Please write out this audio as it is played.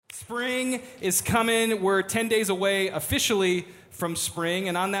Spring is coming. We're 10 days away officially from spring,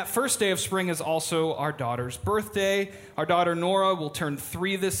 and on that first day of spring is also our daughter's birthday. Our daughter Nora will turn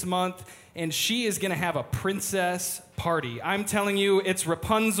 3 this month, and she is going to have a princess party. I'm telling you, it's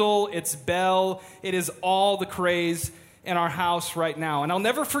Rapunzel, it's Belle, it is all the craze in our house right now. And I'll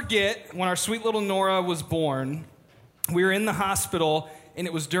never forget when our sweet little Nora was born, we were in the hospital, and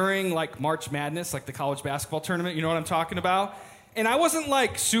it was during March Madness, the college basketball tournament. You know what I'm talking about? And I wasn't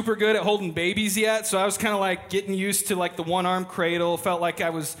super good at holding babies yet, so I was kind of getting used to the one-arm cradle. Felt like I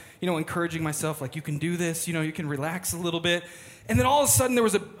was, encouraging myself, you can do this, you can relax a little bit. And then all of a sudden there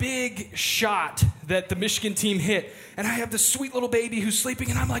was a big shot that the Michigan team hit, and I have this sweet little baby who's sleeping,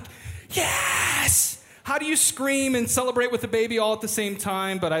 and I'm like, yes! How do you scream and celebrate with the baby all at the same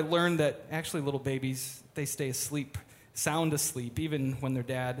time? But I learned that actually little babies, they stay asleep, sound asleep, even when their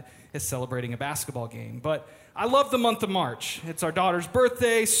dad is celebrating a basketball game. But I love the month of March. It's our daughter's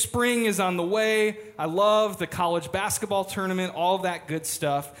birthday. Spring is on the way. I love the college basketball tournament, all of that good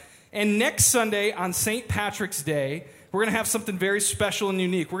stuff. And next Sunday on St. Patrick's Day, we're going to have something very special and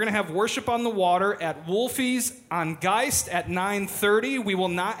unique. We're going to have worship on the water at Wolfie's on Geist at 9:30. We will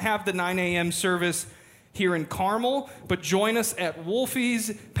not have the 9 a.m. service here in Carmel, but join us at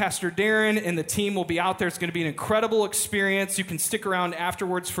Wolfie's. Pastor Darren and the team will be out there. It's going to be an incredible experience. You can stick around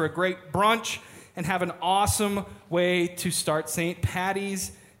afterwards for a great brunch and have an awesome way to start St.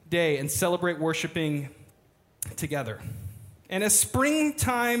 Patty's Day and celebrate worshiping together. And as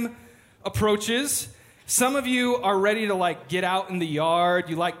springtime approaches, some of you are ready to get out in the yard.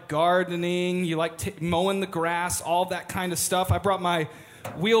 You like gardening. You like mowing the grass, all that kind of stuff. I brought my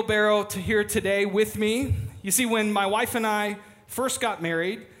wheelbarrow to here today with me. You see, when my wife and I first got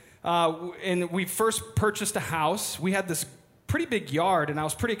married and we first purchased a house, we had this pretty big yard, and I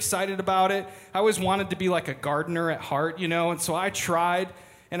was pretty excited about it. I always wanted to be a gardener at heart, and so I tried,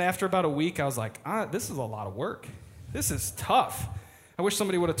 and after about a week, I was like, this is a lot of work. This is tough. I wish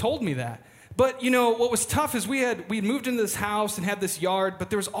somebody would have told me that. But, what was tough is we moved into this house and had this yard, but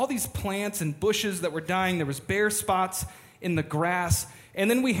there was all these plants and bushes that were dying. There was bare spots in the grass, and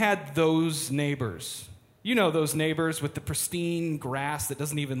then we had those neighbors. Those neighbors with the pristine grass that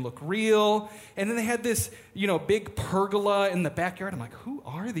doesn't even look real. And then they had this, big pergola in the backyard. I'm like, who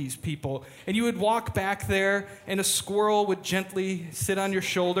are these people? And you would walk back there, and a squirrel would gently sit on your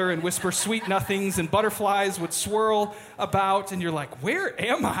shoulder and whisper sweet nothings, and butterflies would swirl about. And you're like, where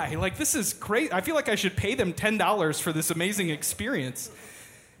am I? This is great. I feel like I should pay them $10 for this amazing experience.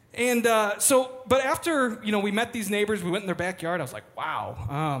 And but after, we met these neighbors, we went in their backyard. I was like,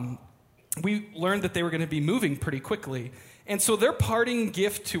 wow. We learned that they were going to be moving pretty quickly. And so their parting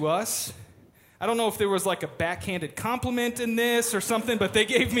gift to us, I don't know if there was a backhanded compliment in this or something, but they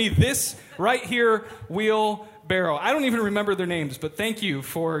gave me this right here wheelbarrow. I don't even remember their names, but thank you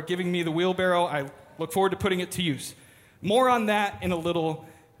for giving me the wheelbarrow. I look forward to putting it to use. More on that in a little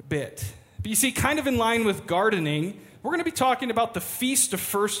bit. But you see, kind of in line with gardening, we're going to be talking about the Feast of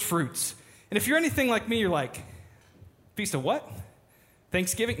First Fruits. And if you're anything like me, you're like, Feast of what?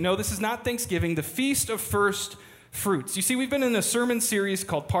 Thanksgiving? No, this is not Thanksgiving. The Feast of First Fruits. You see, we've been in a sermon series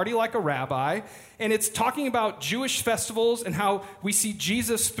called Party Like a Rabbi, and it's talking about Jewish festivals and how we see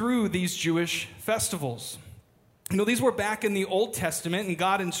Jesus through these Jewish festivals. These were back in the Old Testament, and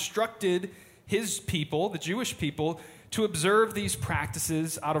God instructed his people, the Jewish people, to observe these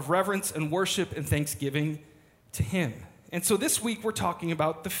practices out of reverence and worship and thanksgiving to him. And so this week we're talking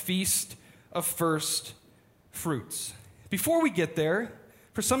about the Feast of First Fruits. Before we get there,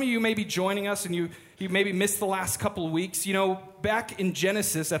 for some of you may be joining us and you maybe missed the last couple of weeks, back in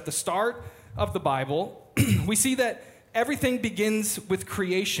Genesis at the start of the Bible, we see that everything begins with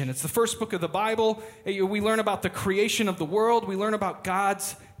creation. It's the first book of the Bible. We learn about the creation of the world. We learn about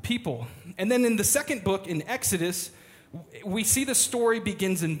God's people. And then in the second book, in Exodus, we see the story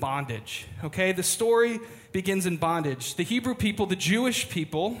begins in bondage. Okay, the story begins in bondage. The Hebrew people, the Jewish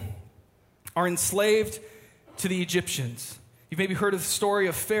people, are enslaved to the Egyptians. You've maybe heard of the story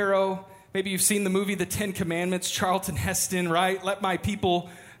of Pharaoh. Maybe you've seen the movie The Ten Commandments, Charlton Heston, right? Let my people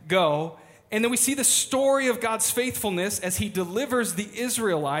go. And then we see the story of God's faithfulness as he delivers the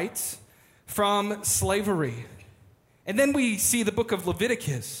Israelites from slavery. And then we see the book of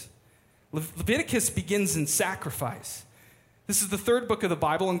Leviticus. Leviticus begins in sacrifice. This is the third book of the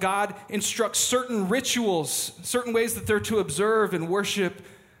Bible, and God instructs certain rituals, certain ways that they're to observe and worship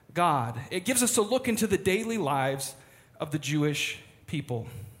God. It gives us a look into the daily lives of the Jewish people.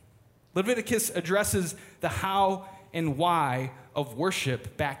 Leviticus addresses the how and why of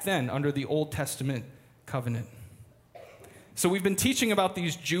worship back then under the Old Testament covenant. So we've been teaching about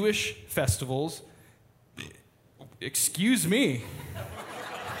these Jewish festivals. Excuse me.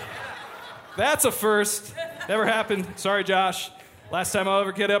 That's a first. Never happened. Sorry, Josh. Last time I'll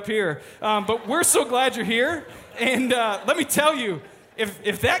ever get up here. But we're so glad you're here. And let me tell you,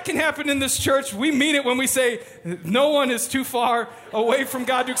 if that can happen in this church, we mean it when we say no one is too far away from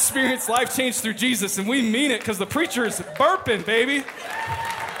God to experience life change through Jesus. And we mean it because the preacher is burping, baby.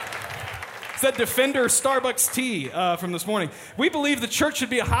 It's that Defender Starbucks tea from this morning. We believe the church should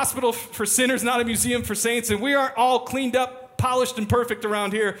be a hospital for sinners, not a museum for saints. And we aren't all cleaned up, polished, and perfect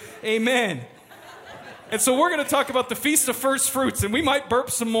around here. Amen. And so we're going to talk about the Feast of First Fruits. And we might burp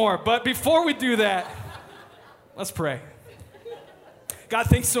some more. But before we do that, let's pray. God,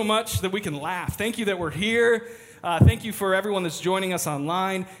 thanks so much that we can laugh. Thank you that we're here. Thank you for everyone that's joining us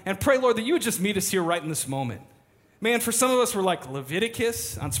online. And pray, Lord, that you would just meet us here right in this moment. Man, for some of us, we're like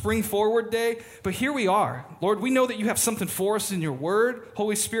Leviticus on Spring Forward Day. But here we are. Lord, we know that you have something for us in your word.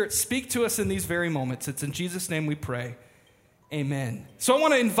 Holy Spirit, speak to us in these very moments. It's in Jesus' name we pray. Amen. So I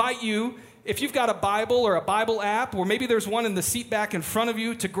want to invite you, if you've got a Bible or a Bible app, or maybe there's one in the seat back in front of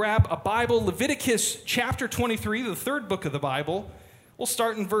you, to grab a Bible, Leviticus chapter 23, the third book of the Bible. We'll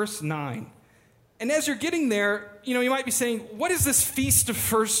start in verse 9. And as you're getting there, you might be saying, what is this Feast of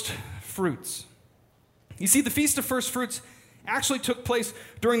First Fruits? You see, the Feast of First Fruits actually took place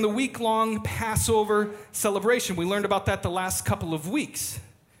during the week-long Passover celebration. We learned about that the last couple of weeks.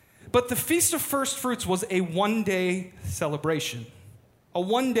 But the Feast of First Fruits was a one-day celebration. A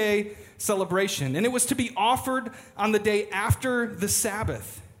one-day celebration. And it was to be offered on the day after the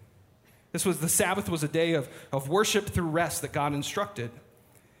Sabbath. The Sabbath was a day of worship through rest that God instructed.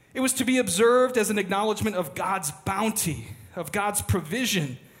 It was to be observed as an acknowledgement of God's bounty, of God's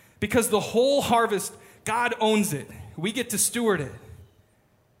provision, because the whole harvest, God owns it. We get to steward it.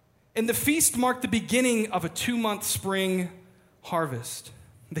 And the feast marked the beginning of a 2-month spring harvest.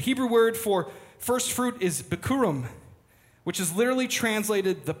 The Hebrew word for first fruit is bikurim, which is literally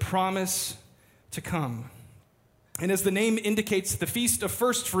translated the promise to come. And as the name indicates, the Feast of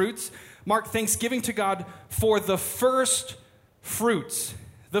First Fruits mark thanksgiving to God for the first fruits,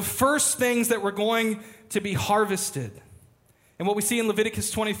 the first things that were going to be harvested. And what we see in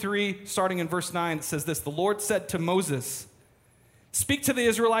Leviticus 23, starting in verse 9, it says this: the Lord said to Moses, "Speak to the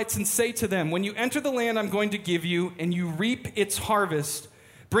Israelites and say to them, when you enter the land I'm going to give you and you reap its harvest,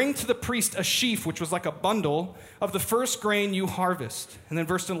 bring to the priest a sheaf," which was like a bundle, "of the first grain you harvest." And then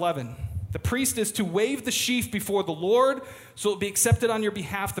verse 11. The priest is to wave the sheaf before the Lord, so it will be accepted on your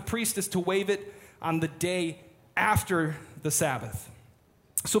behalf. The priest is to wave it on the day after the Sabbath.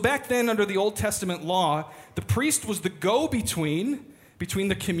 So back then, under the Old Testament law, the priest was the go-between between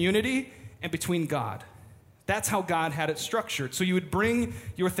the community and between God. That's how God had it structured. So you would bring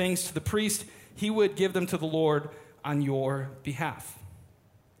your things to the priest. He would give them to the Lord on your behalf.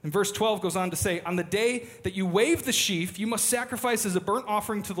 And verse 12 goes on to say, on the day that you wave the sheaf, you must sacrifice as a burnt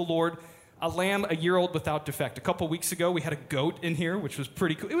offering to the Lord a lamb a year old without defect. A couple weeks ago, we had a goat in here, which was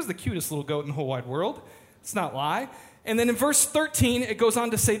pretty cool. It was the cutest little goat in the whole wide world. Let's not lie. And then in verse 13, it goes on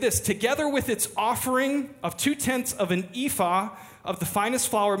to say this: together with its offering of 2/10 of an ephah of the finest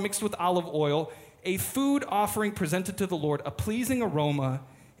flour mixed with olive oil, a food offering presented to the Lord, a pleasing aroma,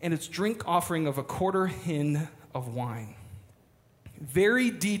 and its drink offering of a 1/4 hin of wine.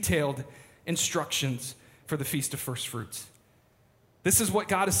 Very detailed instructions for the Feast of First Fruits. This is what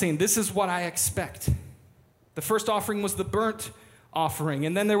God is saying. This is what I expect. The first offering was the burnt offering,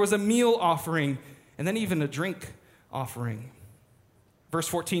 and then there was a meal offering, and then even a drink offering. Verse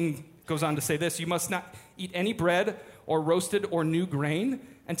 14 goes on to say this: you must not eat any bread or roasted or new grain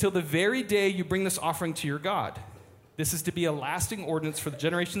until the very day you bring this offering to your God. This is to be a lasting ordinance for the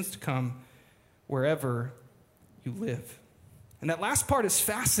generations to come wherever you live. And that last part is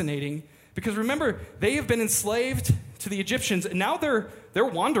fascinating because remember, they have been enslaved to the Egyptians, and now they're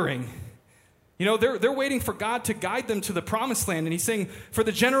wandering. They're waiting for God to guide them to the promised land. And he's saying, for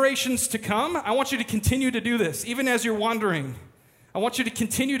the generations to come, I want you to continue to do this, even as you're wandering. I want you to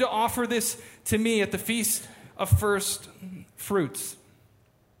continue to offer this to me at the Feast of First Fruits.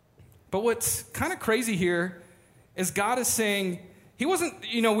 But what's kind of crazy here is God is saying, he wasn't,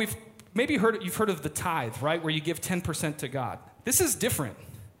 you've heard of the tithe, right? Where you give 10% to God. This is different.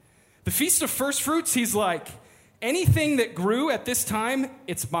 The Feast of First Fruits, he's like, anything that grew at this time,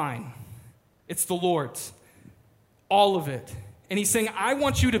 it's mine. It's the Lord's. All of it. And he's saying, I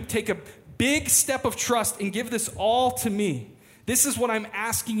want you to take a big step of trust and give this all to me. This is what I'm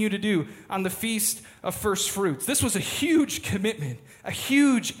asking you to do on the Feast of First Fruits. This was a huge commitment, a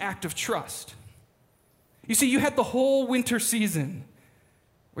huge act of trust. You see, you had the whole winter season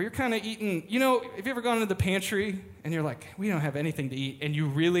where you're kind of eating, have you ever gone into the pantry and you're like, we don't have anything to eat, and you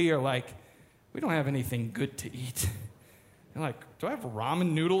really are like, we don't have anything good to eat. You're like, do I have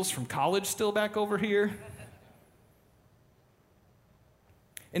ramen noodles from college still back over here?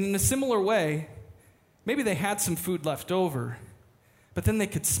 And in a similar way, maybe they had some food left over, but then they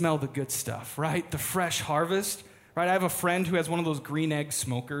could smell the good stuff, right? The fresh harvest, right? I have a friend who has one of those green egg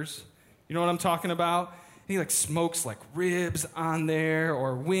smokers. You know what I'm talking about? And he smokes ribs on there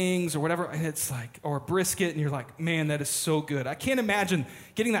or wings or whatever, and it's or brisket, and you're like, man, that is so good. I can't imagine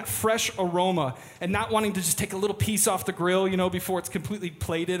getting that fresh aroma and not wanting to just take a little piece off the grill, before it's completely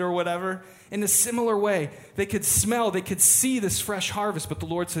plated or whatever. In a similar way, they could smell, they could see this fresh harvest, but the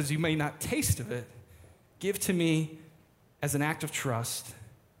Lord says, you may not taste of it. Give to me, as an act of trust,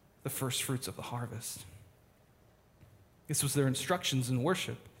 the first fruits of the harvest. This was their instructions in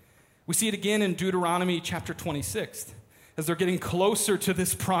worship. We see it again in Deuteronomy chapter 26, as they're getting closer to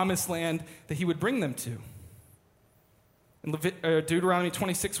this promised land that he would bring them to. And Deuteronomy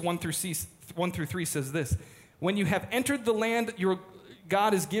 26, 1 through 3 says this: when you have entered the land your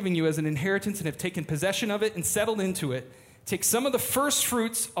God is giving you as an inheritance and have taken possession of it and settled into it, take some of the first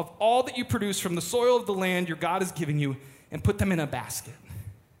fruits of all that you produce from the soil of the land your God is giving you and put them in a basket.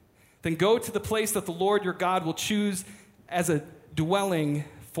 Then go to the place that the Lord your God will choose as a dwelling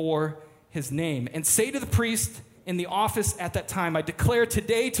for his name, and say to the priest in the office at that time, I declare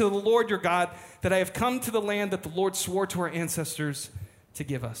today to the Lord your God that I have come to the land that the Lord swore to our ancestors to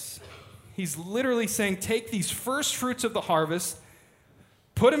give us. He's literally saying, take these first fruits of the harvest,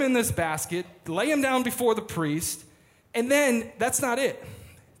 put them in this basket, lay them down before the priest, and then that's not it.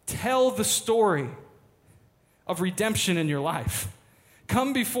 Tell the story of redemption in your life.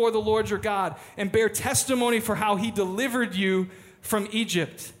 Come before the Lord your God and bear testimony for how he delivered you from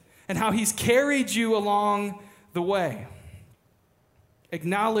Egypt and how he's carried you along the way.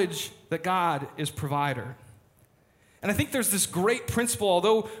 Acknowledge that God is provider. And I think there's this great principle,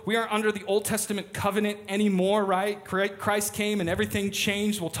 although we aren't under the Old Testament covenant anymore, right? Christ came and everything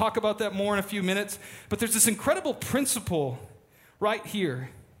changed. We'll talk about that more in a few minutes. But there's this incredible principle right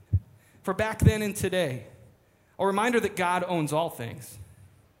here for back then and today. A reminder that God owns all things.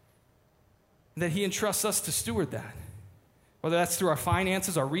 And that he entrusts us to steward that. Whether that's through our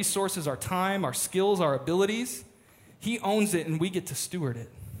finances, our resources, our time, our skills, our abilities, he owns it and we get to steward it.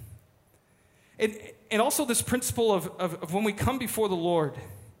 And also this principle of when we come before the Lord,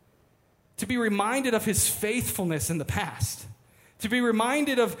 to be reminded of his faithfulness in the past, to be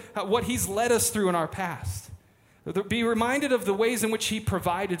reminded of what he's led us through in our past, to be reminded of the ways in which he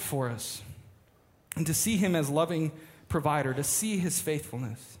provided for us, and to see him as loving provider, to see his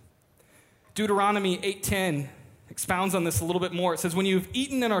faithfulness. Deuteronomy 8:10 expounds on this a little bit more. It says, when you've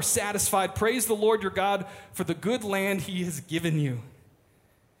eaten and are satisfied, praise the Lord your God for the good land he has given you.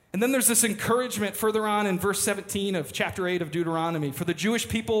 And then there's this encouragement further on in verse 17 of chapter 8 of Deuteronomy for the Jewish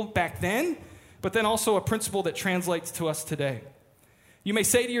people back then, but then also a principle that translates to us today. You may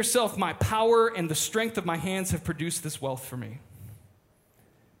say to yourself, my power and the strength of my hands have produced this wealth for me.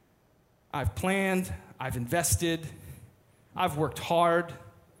 I've planned, I've invested, I've worked hard,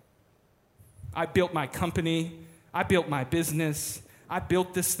 I built my company, I built my business, I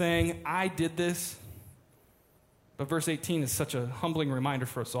built this thing, I did this. But verse 18 is such a humbling reminder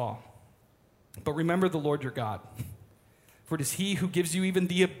for us all. But remember the Lord your God, for it is he who gives you even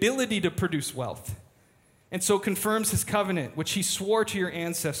the ability to produce wealth, and so confirms his covenant, which he swore to your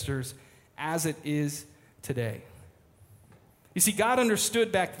ancestors as it is today. You see, God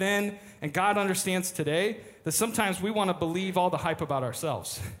understood back then, and God understands today, that sometimes we want to believe all the hype about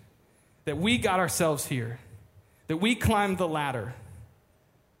ourselves, that we got ourselves here, that we climbed the ladder,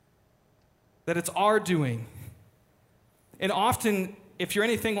 that it's our doing. And often, if you're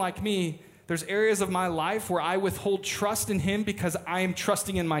anything like me, there's areas of my life where I withhold trust in him because I am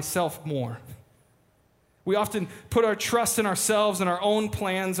trusting in myself more. We often put our trust in ourselves and our own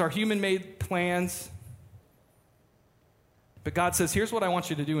plans, our human-made plans. But God says, here's what I want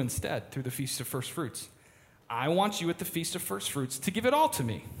you to do instead through the Feast of First Fruits. I want you at the Feast of First Fruits to give it all to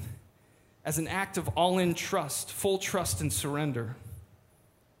me as an act of all-in trust, full trust and surrender.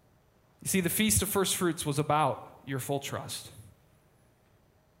 You see, the Feast of First Fruits was about your full trust.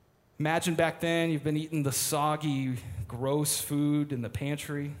 Imagine back then you've been eating the soggy, gross food in the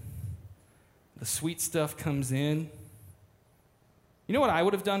pantry. The sweet stuff comes in. You know what I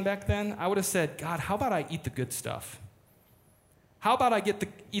would have done back then? I would have said, God, how about I eat the good stuff? How about I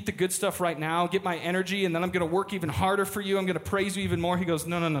eat the good stuff right now, get my energy, and then I'm going to work even harder for you. I'm going to praise you even more. He goes,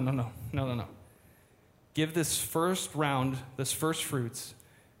 no. Give this first round, this first fruits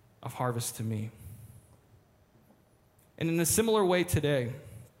of harvest to me. And in a similar way today,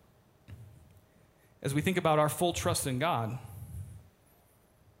 as we think about our full trust in God,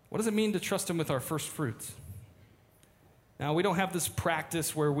 what does it mean to trust him with our first fruits? Now, we don't have this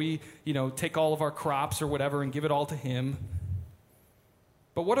practice where we, take all of our crops or whatever and give it all to him.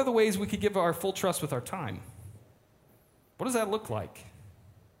 But what are the ways we could give our full trust with our time? What does that look like?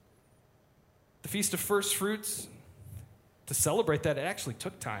 The Feast of First Fruits, to celebrate that, it actually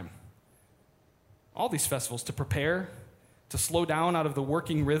took time. All these festivals, to prepare, to slow down out of the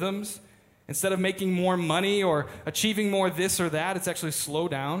working rhythms. Instead of making more money or achieving more this or that, it's actually slow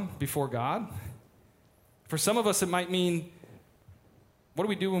down before God. For some of us, it might mean, what do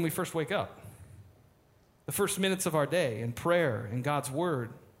we do when we first wake up? The first minutes of our day in prayer, in God's Word.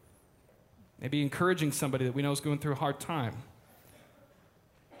 Maybe encouraging somebody that we know is going through a hard time.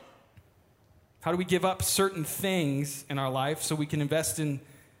 How do we give up certain things in our life so we can invest in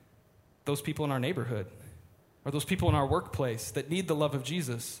those people in our neighborhood or those people in our workplace that need the love of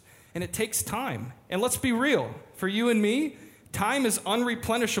Jesus? And it takes time. And let's be real. For you and me, time is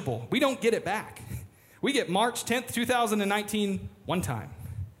unreplenishable. We don't get it back. We get March 10th, 2019 one time.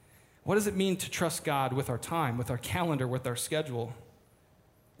 What does it mean to trust God with our time, with our calendar, with our schedule?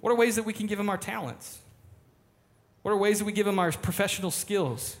 What are ways that we can give him our talents? What are ways that we give him our professional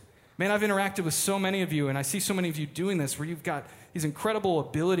skills? Man, I've interacted with so many of you, and I see so many of you doing this, where you've got these incredible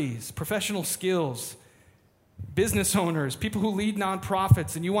abilities, professional skills, business owners, people who lead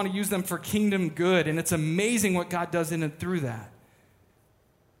nonprofits, and you want to use them for kingdom good, and it's amazing what God does in and through that.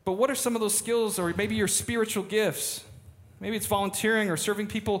 But what are some of those skills, or maybe your spiritual gifts? Maybe it's volunteering or serving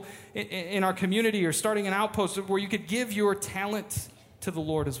people in our community or starting an outpost where you could give your talent to the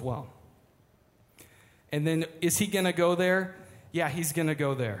Lord as well. And then, is he going to go there? Yeah, he's going to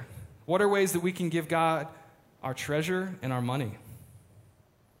go there. What are ways that we can give God our treasure and our money?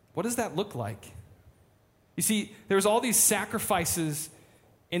 What does that look like? You see, there's all these sacrifices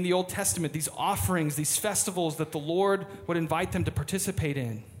in the Old Testament, these offerings, these festivals that the Lord would invite them to participate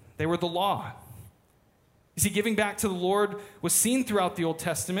in. They were the law. You see, giving back to the Lord was seen throughout the Old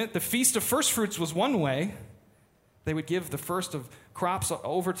Testament. The Feast of First Fruits was one way. They would give the first of crops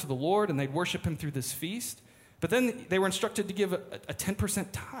over to the Lord, and they'd worship him through this feast. But then they were instructed to give a 10%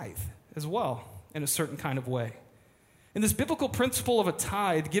 tithe as well in a certain kind of way. And this biblical principle of a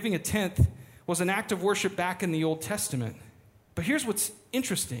tithe, giving a tenth, was an act of worship back in the Old Testament. But here's what's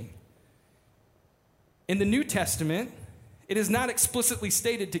interesting. In the New Testament, it is not explicitly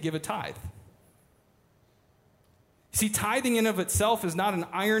stated to give a tithe. See, tithing in of itself is not an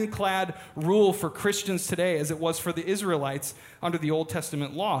ironclad rule for Christians today as it was for the Israelites under the Old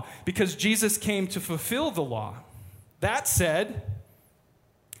Testament law, because Jesus came to fulfill the law. That said,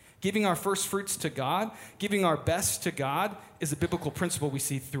 giving our first fruits to God, giving our best to God, is a biblical principle we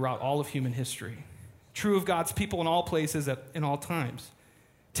see throughout all of human history. True of God's people in all places in all times.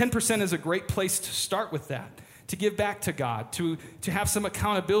 10% is a great place to start with that. To give back to God, to have some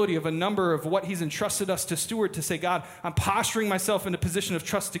accountability of a number of what he's entrusted us to steward, to say, God, I'm posturing myself in a position of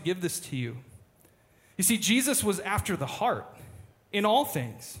trust to give this to you. You see, Jesus was after the heart in all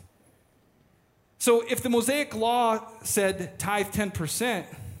things. So if the Mosaic law said tithe 10%,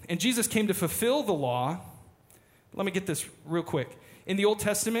 and Jesus came to fulfill the law, let me get this real quick. In the Old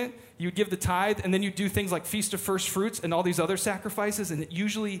Testament, you'd give the tithe, and then you'd do things like Feast of First Fruits and all these other sacrifices, and it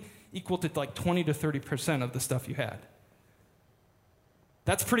usually equaled to like 20 to 30% of the stuff you had.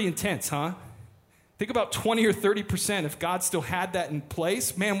 That's pretty intense, huh? Think about 20 or 30%. If God still had that in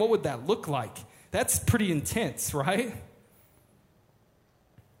place, man, what would that look like? That's pretty intense, right?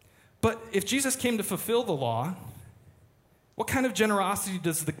 But if Jesus came to fulfill the law, what kind of generosity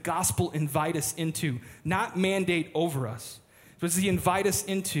does the gospel invite us into? Not mandate over us. Does he invite us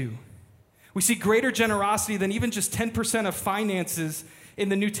into? We see greater generosity than even just 10% of finances in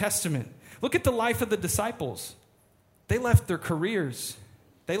the New Testament. Look at the life of the disciples. They left their careers.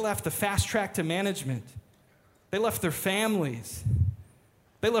 They left the fast track to management. They left their families.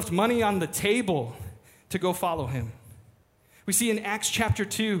 They left money on the table to go follow him. We see in Acts chapter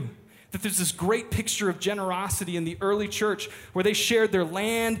 2 that there's this great picture of generosity in the early church where they shared their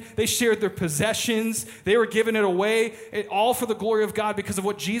land, they shared their possessions, they were giving it away, all for the glory of God because of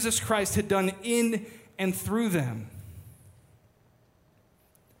what Jesus Christ had done in and through them.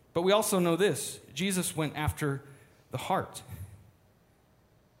 But we also know this, Jesus went after the heart.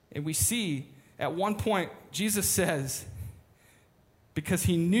 And we see at one point, Jesus says, because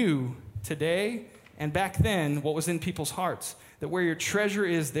he knew today and back then what was in people's hearts, that where your treasure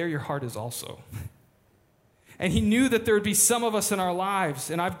is, there your heart is also. And he knew that there would be some of us in our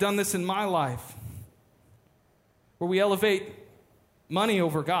lives, and I've done this in my life, where we elevate money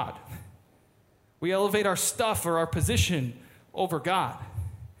over God. We elevate our stuff or our position over God.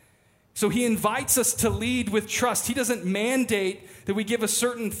 So he invites us to lead with trust. He doesn't mandate that we give a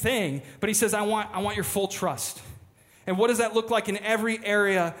certain thing, but he says, I want your full trust. And what does that look like in every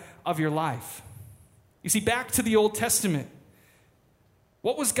area of your life? You see, back to the Old Testament,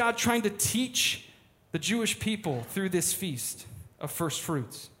 what was God trying to teach the Jewish people through this feast of first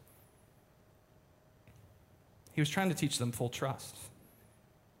fruits? He was trying to teach them full trust,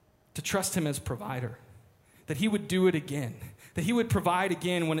 to trust him as provider, that he would do it again, that he would provide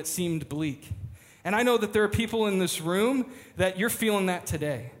again when it seemed bleak. And I know that there are people in this room that you're feeling that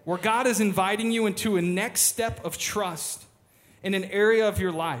today, where God is inviting you into a next step of trust in an area of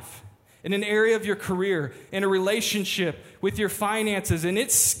your life, in an area of your career, in a relationship, with your finances, and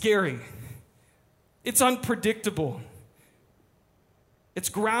it's scary. It's unpredictable. It's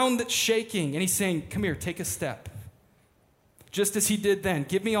ground that's shaking, and he's saying, come here, take a step. Just as he did then.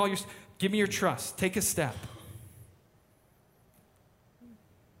 Give me your trust. Take a step.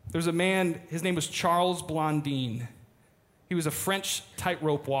 There's a man, his name was Charles Blondin. He was a French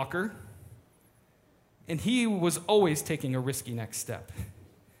tightrope walker, and he was always taking a risky next step.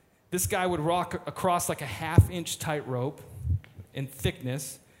 This guy would walk across like a half-inch tightrope in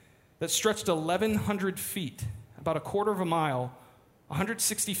thickness that stretched 1,100 feet, about a quarter of a mile,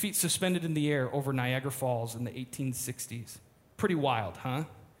 160 feet suspended in the air over Niagara Falls in the 1860s. Pretty wild, huh?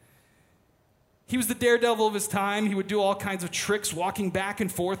 He was the daredevil of his time. He would do all kinds of tricks, walking back and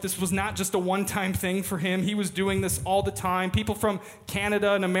forth. This was not just a one-time thing for him. He was doing this all the time. People from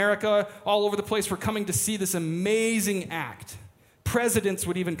Canada and America, all over the place, were coming to see this amazing act. Presidents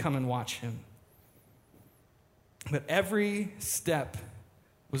would even come and watch him. But every step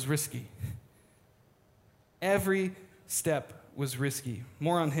was risky. Every step was risky.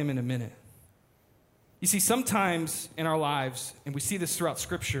 More on him in a minute. You see, sometimes in our lives, and we see this throughout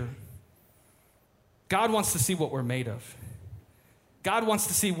Scripture, God wants to see what we're made of. God wants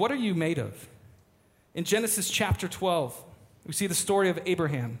to see, what are you made of? In Genesis chapter 12, we see the story of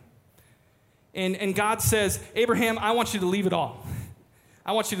Abraham. And God says, Abraham, I want you to leave it all.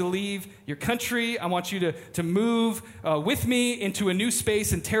 I want you to leave your country. I want you to move with me into a new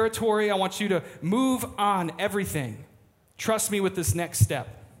space and territory. I want you to move on everything. Trust me with this next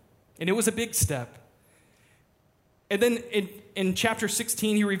step. And it was a big step. And then in chapter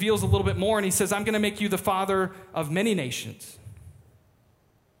 16, he reveals a little bit more, and he says, I'm going to make you the father of many nations,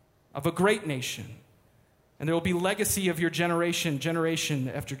 of a great nation. And there will be legacy of your generation, generation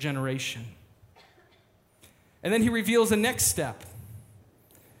after generation. And then he reveals the next step.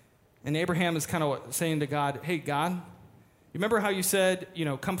 And Abraham is kind of saying to God, hey, God, you remember how you said,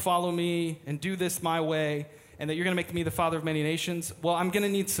 come follow me and do this my way, and that you're going to make me the father of many nations? Well, I'm going to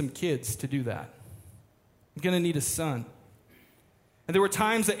need some kids to do that. I'm going to need a son. And there were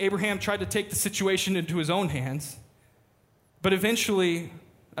times that Abraham tried to take the situation into his own hands, but eventually,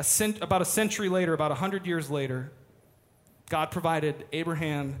 about a century later, about 100 years later, God provided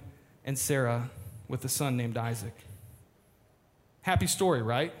Abraham and Sarah with a son named Isaac. Happy story,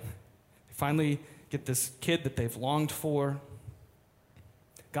 right? They finally get this kid that they've longed for.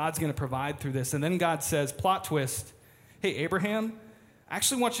 God's going to provide through this. And then God says, plot twist, hey, Abraham, I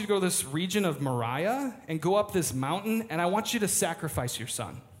actually want you to go to this region of Moriah and go up this mountain, and I want you to sacrifice your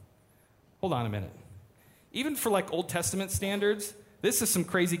son. Hold on a minute. Even for like Old Testament standards, this is some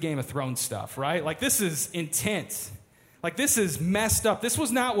crazy Game of Thrones stuff, right? Like this is intense. Like this is messed up. This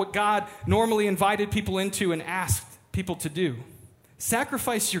was not what God normally invited people into and asked people to do.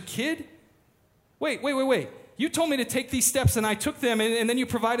 Sacrifice your kid? Wait. You told me to take these steps, and I took them, and then you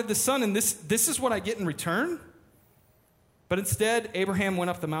provided the son, and this is what I get in return? But instead, Abraham went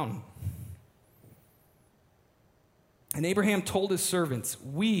up the mountain. And Abraham told his servants,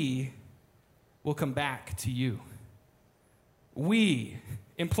 we will come back to you. We,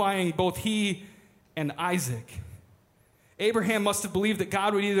 implying both he and Isaac. Abraham must have believed that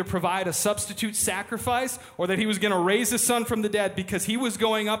God would either provide a substitute sacrifice or that he was going to raise his son from the dead, because he was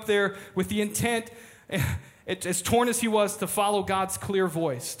going up there with the intent, as torn as he was, to follow God's clear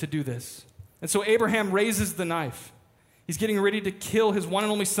voice to do this. And so Abraham raises the knife. He's getting ready to kill his one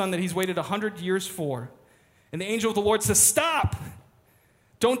and only son that he's waited 100 years for. And the angel of the Lord says, stop!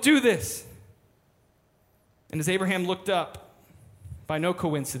 Don't do this! And as Abraham looked up, by no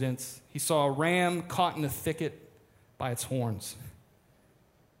coincidence, he saw a ram caught in a thicket by its horns.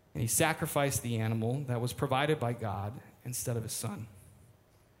 And he sacrificed the animal that was provided by God instead of his son.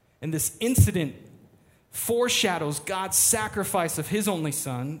 And this incident foreshadows God's sacrifice of his only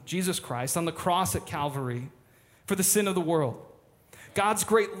son, Jesus Christ, on the cross at Calvary for the sin of the world. God's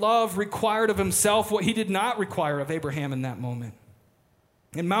great love required of himself what he did not require of Abraham in that moment.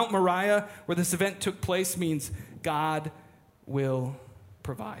 And Mount Moriah, where this event took place, means God will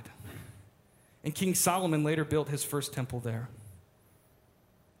provide. And King Solomon later built his first temple there.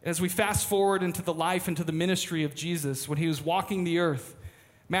 As we fast forward into the life, into the ministry of Jesus, when he was walking the earth,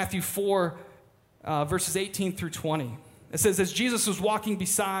 Matthew 4, verses 18 through 20. It says, as Jesus was walking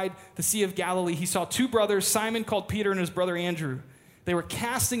beside the Sea of Galilee, he saw two brothers, Simon called Peter and his brother Andrew. They were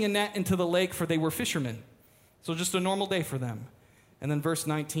casting a net into the lake, for they were fishermen. So just a normal day for them. And then verse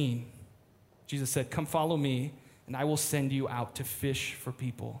 19, Jesus said, come follow me, and I will send you out to fish for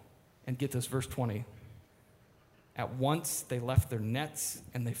people. And get this, verse 20. At once they left their nets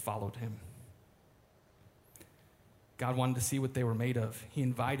and they followed him. God wanted to see what they were made of. He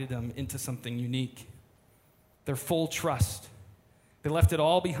invited them into something unique. Their full trust. They left it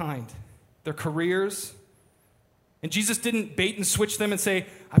all behind. Their careers. And Jesus didn't bait and switch them and say,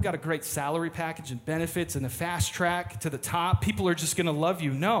 I've got a great salary package and benefits and a fast track to the top. People are just going to love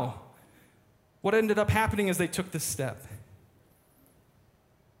you. No. What ended up happening as they took this step?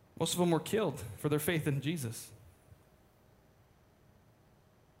 Most of them were killed for their faith in Jesus.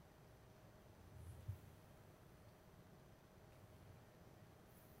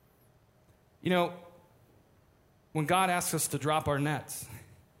 You know, when God asks us to drop our nets,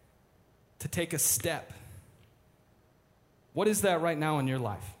 to take a step, what is that right now in your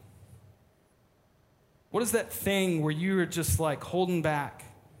life? What is that thing where you are just like holding back,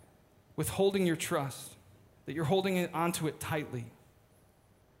 withholding your trust, that you're holding it onto it tightly?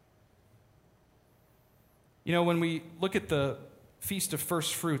 You know, when we look at the Feast of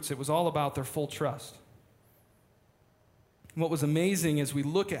First Fruits, it was all about their full trust. And what was amazing is we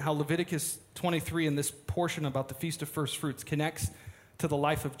look at how Leviticus 23 in this portion about the Feast of First Fruits connects to the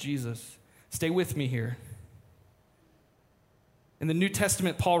life of Jesus. Stay with me here. In the New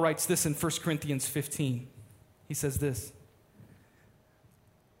Testament, Paul writes this in 1 Corinthians 15. He says this,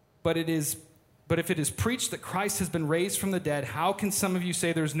 But if it is preached that Christ has been raised from the dead, how can some of you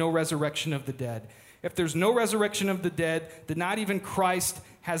say there's no resurrection of the dead? If there's no resurrection of the dead, then not even Christ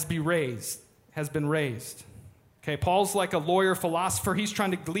has been raised. Okay, Paul's like a lawyer, philosopher. He's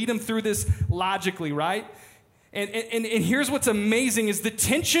trying to lead him through this logically, right? And here's what's amazing is the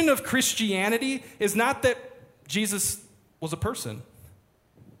tension of Christianity is not that Jesus was a person.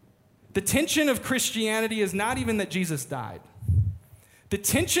 The tension of Christianity is not even that Jesus died. The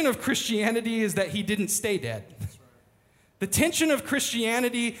tension of Christianity is that he didn't stay dead. The tension of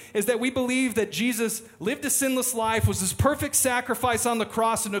Christianity is that we believe that Jesus lived a sinless life, was his perfect sacrifice on the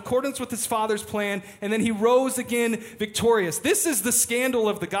cross in accordance with his Father's plan, and then he rose again victorious. This is the scandal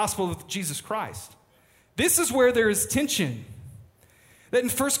of the gospel of Jesus Christ. This is where there is tension. That in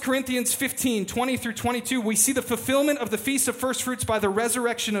 1 Corinthians 15, 20 through 22, we see the fulfillment of the Feast of First Fruits by the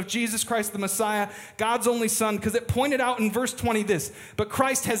resurrection of Jesus Christ the Messiah, God's only Son, because it pointed out in verse 20 this, but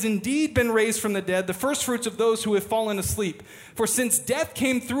Christ has indeed been raised from the dead, the first fruits of those who have fallen asleep. For since death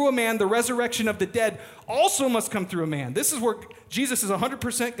came through a man, the resurrection of the dead also must come through a man. This is where Jesus is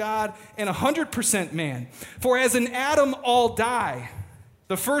 100% God and 100% man. For as in Adam all die,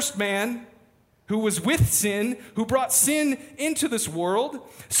 the first man who was with sin, who brought sin into this world,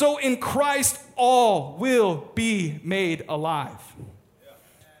 so in Christ all will be made alive.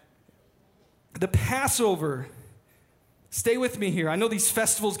 The Passover, stay with me here. I know these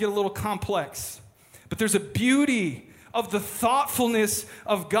festivals get a little complex, but there's a beauty of the thoughtfulness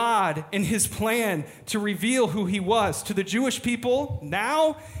of God in his plan to reveal who he was to the Jewish people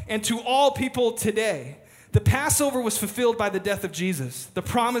now and to all people today. The Passover was fulfilled by the death of Jesus, the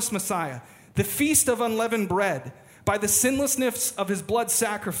promised Messiah. The Feast of Unleavened Bread, by the sinlessness of his blood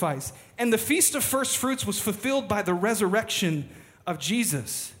sacrifice. And the Feast of First Fruits was fulfilled by the resurrection of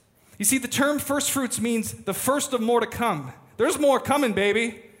Jesus. You see, the term first fruits means the first of more to come. There's more coming,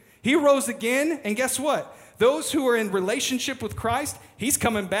 baby. He rose again, and guess what? Those who are in relationship with Christ, he's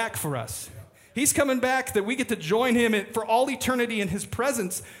coming back for us. He's coming back that we get to join him for all eternity in his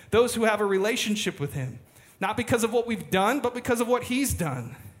presence, those who have a relationship with him. Not because of what we've done, but because of what he's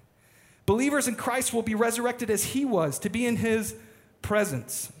done. Believers in Christ will be resurrected as he was, to be in his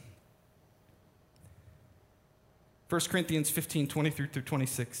presence. 1 Corinthians 15, 23 through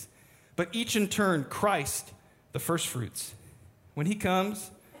 26. But each in turn, Christ, the first fruits. When he comes,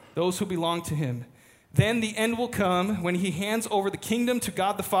 those who belong to him. Then the end will come when he hands over the kingdom to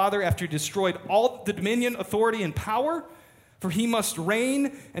God the Father after he destroyed all the dominion, authority, and power. For he must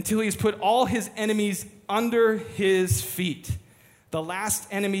reign until he has put all his enemies under his feet. The last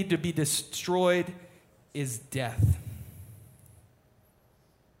enemy to be destroyed is death.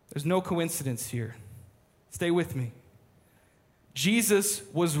 There's no coincidence here. Stay with me. Jesus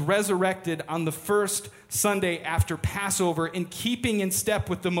was resurrected on the first Sunday after Passover in keeping in step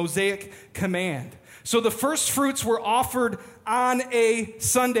with the Mosaic command. So the first fruits were offered on a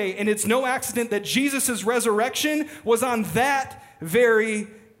Sunday, and it's no accident that Jesus' resurrection was on that very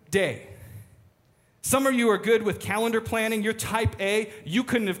day. Some of you are good with calendar planning. You're type A. You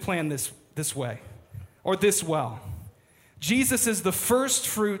couldn't have planned this way or this well. Jesus is the first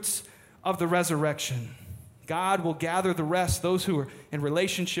fruits of the resurrection. God will gather the rest, those who are in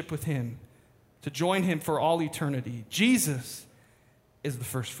relationship with him, to join him for all eternity. Jesus is the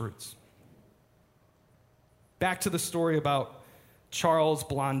first fruits. Back to the story about Charles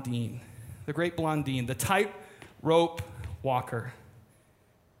Blondin, the great Blondin, the tightrope walker.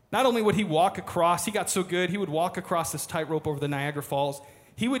 Not only would he walk across, he got so good, he would walk across this tightrope over the Niagara Falls.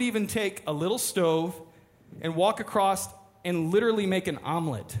 He would even take a little stove and walk across and literally make an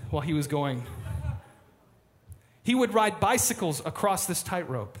omelet while he was going. He would ride bicycles across this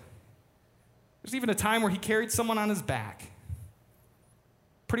tightrope. There's even a time where he carried someone on his back.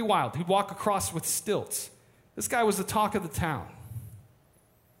 Pretty wild. He'd walk across with stilts. This guy was the talk of the town.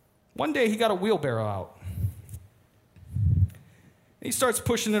 One day he got a wheelbarrow out. He starts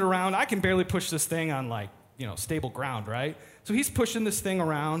pushing it around. I can barely push this thing on stable ground, right? So he's pushing this thing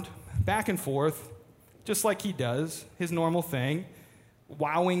around, back and forth, just like he does, his normal thing,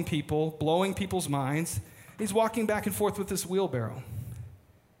 wowing people, blowing people's minds. He's walking back and forth with this wheelbarrow.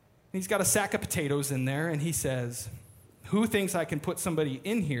 He's got a sack of potatoes in there, and he says, "Who thinks I can put somebody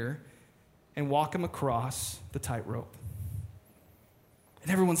in here and walk him across the tightrope?" And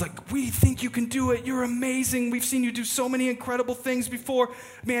everyone's like, "We think you can do it. You're amazing. We've seen you do so many incredible things before.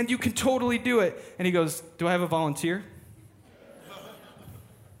 Man, you can totally do it." And he goes, "Do I have a volunteer?"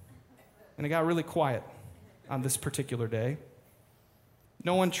 And it got really quiet on this particular day.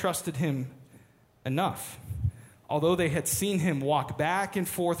 No one trusted him enough. Although they had seen him walk back and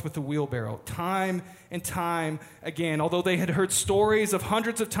forth with the wheelbarrow time and time again, although they had heard stories of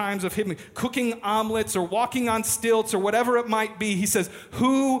hundreds of times of him cooking omelets or walking on stilts or whatever it might be, he says,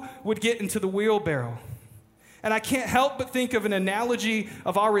 who would get into the wheelbarrow? And I can't help but think of an analogy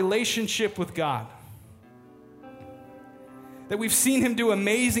of our relationship with God. That we've seen him do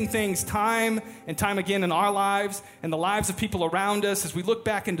amazing things time and time again in our lives and the lives of people around us as we look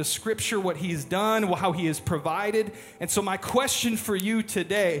back into Scripture, what he's done, how he has provided. And so my question for you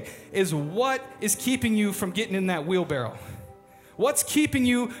today is, what is keeping you from getting in that wheelbarrow? What's keeping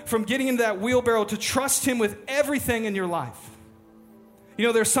you from getting into that wheelbarrow to trust him with everything in your life? You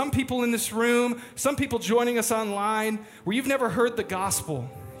know, there's some people in this room, some people joining us online, where you've never heard the gospel.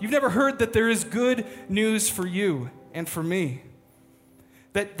 You've never heard that there is good news for you and for me.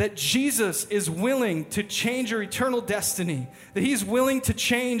 That Jesus is willing to change your eternal destiny. That he's willing to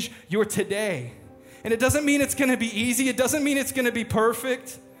change your today. And it doesn't mean it's going to be easy. It doesn't mean it's going to be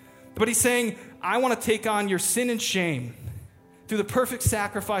perfect. But he's saying, I want to take on your sin and shame through the perfect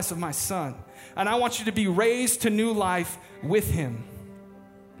sacrifice of my son. And I want you to be raised to new life with him.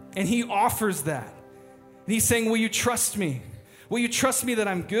 And he offers that. And he's saying, will you trust me? Will you trust me that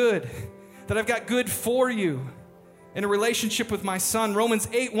I'm good? That I've got good for you in a relationship with my son? Romans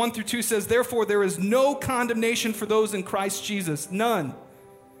 8, 1-2 says, therefore there is no condemnation for those in Christ Jesus. None.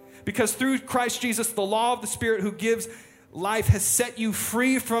 Because through Christ Jesus, the law of the Spirit who gives life has set you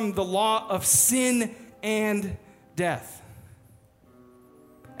free from the law of sin and death.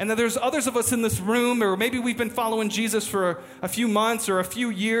 And then there's others of us in this room, or maybe we've been following Jesus for a few months or a few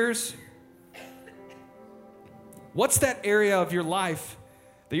years. What's that area of your life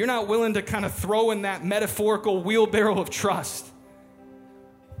that you're not willing to kind of throw in that metaphorical wheelbarrow of trust?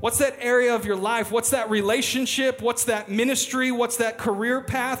 What's that area of your life? What's that relationship? What's that ministry? What's that career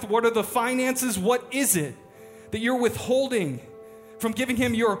path? What are the finances? What is it that you're withholding from giving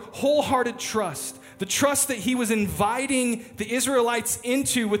him your wholehearted trust? The trust that he was inviting the Israelites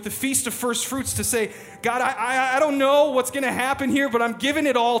into with the Feast of First Fruits to say, God, I don't know what's going to happen here, but I'm giving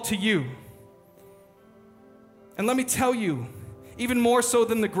it all to you. And let me tell you, even more so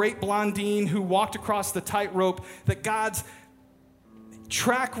than the great Blondin who walked across the tightrope, that God's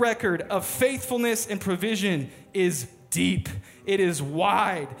track record of faithfulness and provision is deep. It is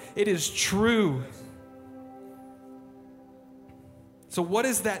wide. It is true. So what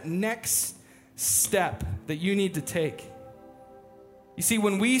is that next step that you need to take? You see,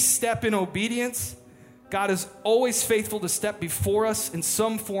 when we step in obedience, God is always faithful to step before us in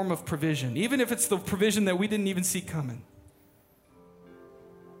some form of provision, even if it's the provision that we didn't even see coming.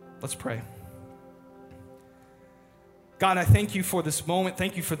 Let's pray. God, I thank you for this moment.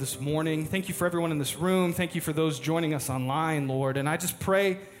 Thank you for this morning. Thank you for everyone in this room. Thank you for those joining us online, Lord. And I just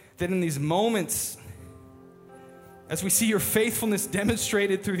pray that in these moments, as we see your faithfulness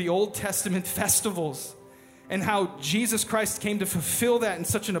demonstrated through the Old Testament festivals and how Jesus Christ came to fulfill that in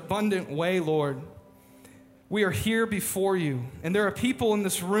such an abundant way, Lord, we are here before you. And there are people in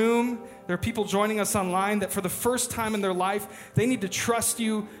this room, there are people joining us online that for the first time in their life, they need to trust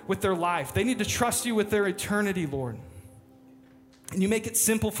you with their life. They need to trust you with their eternity, Lord. And you make it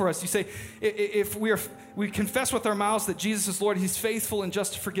simple for us. You say, if we confess with our mouths that Jesus is Lord, he's faithful and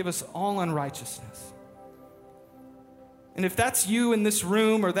just to forgive us all unrighteousness. And if that's you in this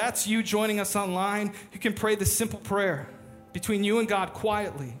room or that's you joining us online, you can pray this simple prayer between you and God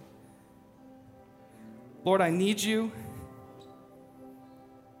quietly. Lord, I need you.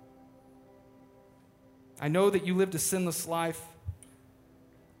 I know that you lived a sinless life,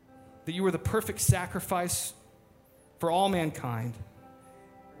 that you were the perfect sacrifice for all mankind.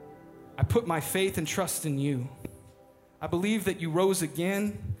 I put my faith and trust in you. I believe that you rose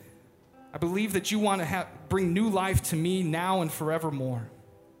again. I believe that you want to bring new life to me now and forevermore.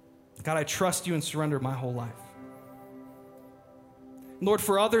 God, I trust you and surrender my whole life. Lord,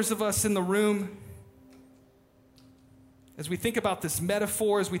 for others of us in the room, as we think about this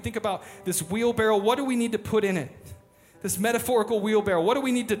metaphor, as we think about this wheelbarrow, what do we need to put in it? This metaphorical wheelbarrow, what do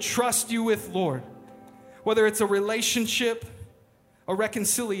we need to trust you with, Lord? Whether it's a relationship, a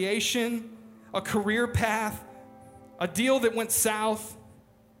reconciliation, a career path, a deal that went south,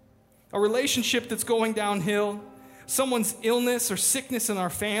 a relationship that's going downhill, someone's illness or sickness in our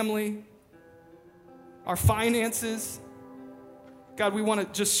family, our finances. God, we want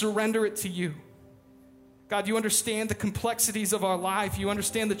to just surrender it to you. God, you understand the complexities of our life. You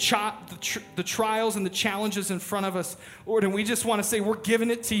understand the trials and the challenges in front of us, Lord, and we just want to say we're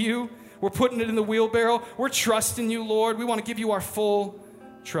giving it to you. We're putting it in the wheelbarrow. We're trusting you, Lord. We want to give you our full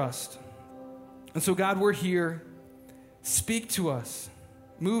trust. And so, God, we're here. Speak to us.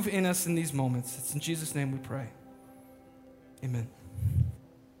 Move in us in these moments. It's in Jesus' name we pray. Amen.